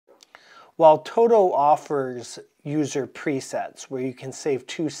While TOTO offers user presets where you can save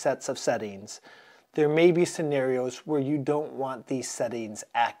 2 sets of settings, there may be scenarios where you don't want these settings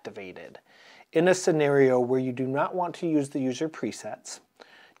activated. In a scenario where you do not want to use the user presets,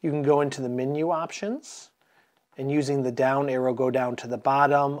 you can go into the menu options and using the down arrow go down to the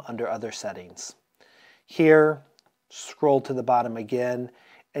bottom under other settings. Here, scroll to the bottom again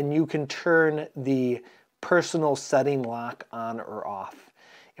and you can turn the personal setting lock on or off.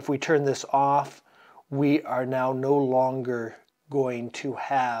 If we turn this off, we are now no longer going to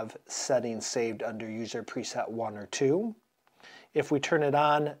have settings saved under user preset 1 or 2. If we turn it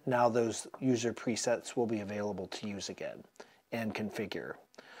on, now those user presets will be available to use again and configure.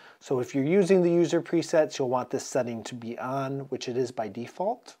 So if you're using the user presets, you'll want this setting to be on, which it is by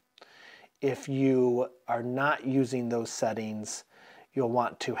default. If you are not using those settings, you'll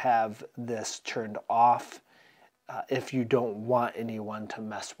want to have this turned off if you don't want anyone to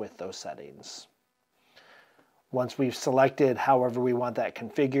mess with those settings. Once we've selected however we want that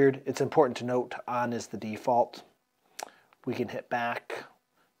configured, it's important to note on is the default. We can hit back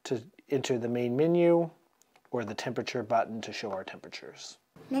to enter the main menu or the temperature button to show our temperatures.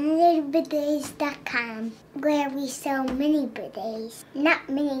 ManyBidets.com, where we sell mini bidets, not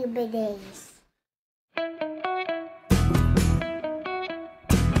mini bidets.